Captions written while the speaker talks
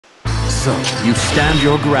So, you stand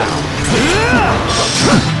your ground.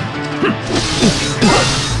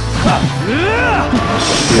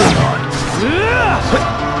 Fear not.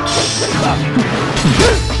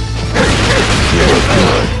 You're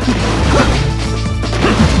good.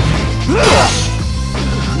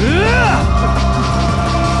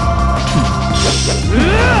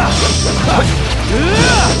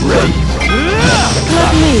 Ready.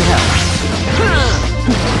 Let me help.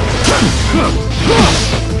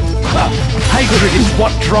 Hatred is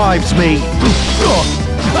what drives me. You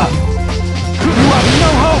have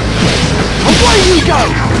no hope. Away you go.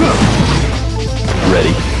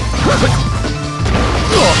 Ready.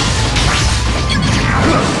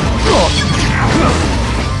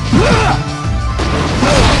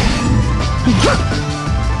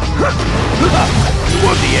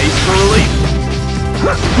 Want the ace for relief?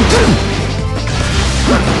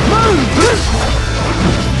 Move!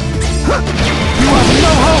 You have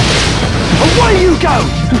no hope! Away you go!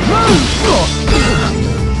 Move!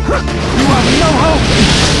 You have no hope!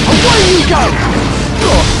 Away you go!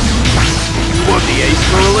 Want the ace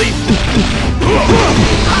for relief?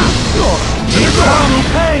 Eternal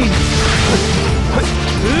pain!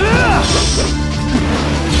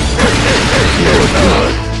 You're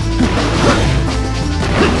good.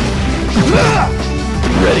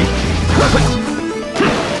 Ready.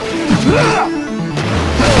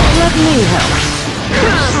 Let me help.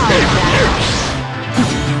 You're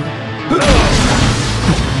good.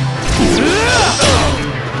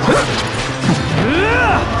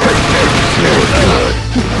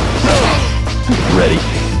 Ready.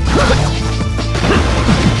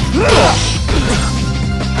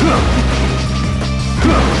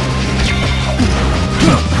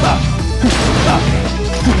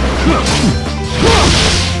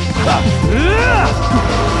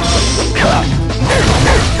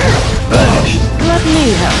 Vanished. Let me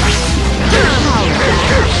help.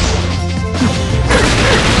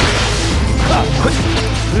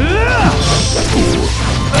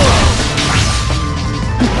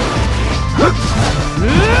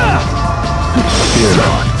 Fear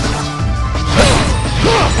not.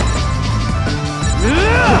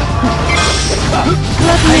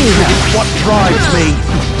 Let me help. What drives me?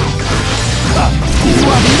 You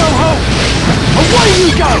have no hope! Away you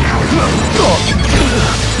go!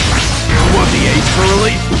 Want the ace for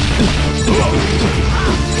relief?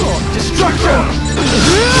 Destruction!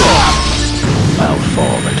 I'll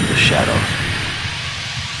fall into the shadows.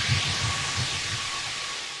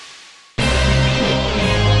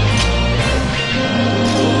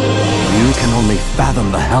 You can only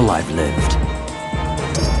fathom the hell I've lived.